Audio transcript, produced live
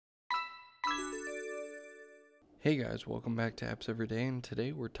Hey guys, welcome back to Apps Every Day, and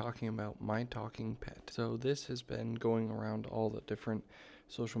today we're talking about MyTalkingPet. So this has been going around all the different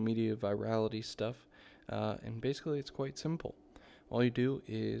social media virality stuff, and basically it's quite simple. All you do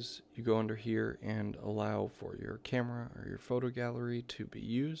is you go under here and allow for your camera or your photo gallery to be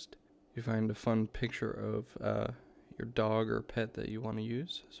used. You find a fun picture of your dog or pet that you want to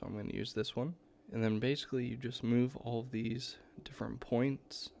use, so I'm going to use this one. And then basically you just move all of these different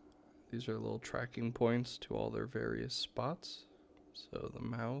points. These are little tracking points to all their various spots. So the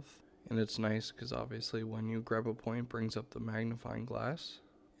mouth. And it's nice because obviously when you grab a point, it brings up the magnifying glass.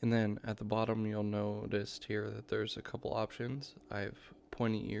 And then at the bottom, you'll notice here that there's a couple options. I have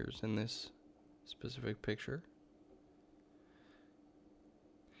pointy ears in this specific picture.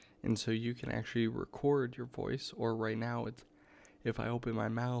 And so you can actually record your voice, or right now, if I open my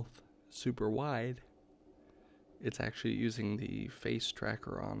mouth super wide, it's actually using the face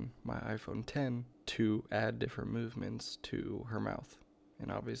tracker on my iPhone 10 to add different movements to her mouth.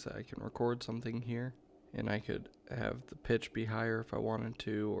 And obviously I can record something here, and I could have the pitch be higher if I wanted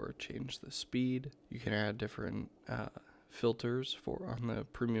to, or change the speed. You can add different filters on the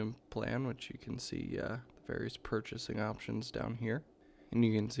premium plan, which you can see the various purchasing options down here. And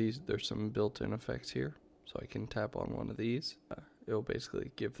you can see there's some built-in effects here. So I can tap on one of these. It'll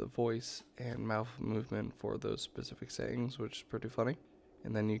basically give the voice and mouth movement for those specific sayings, which is pretty funny.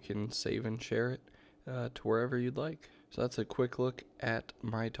 And then you can save and share it to wherever you'd like. So that's a quick look at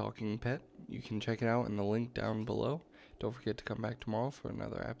My Talking Pet. You can check it out in the link down below. Don't forget to come back tomorrow for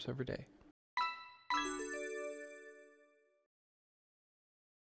another Apps Every Day.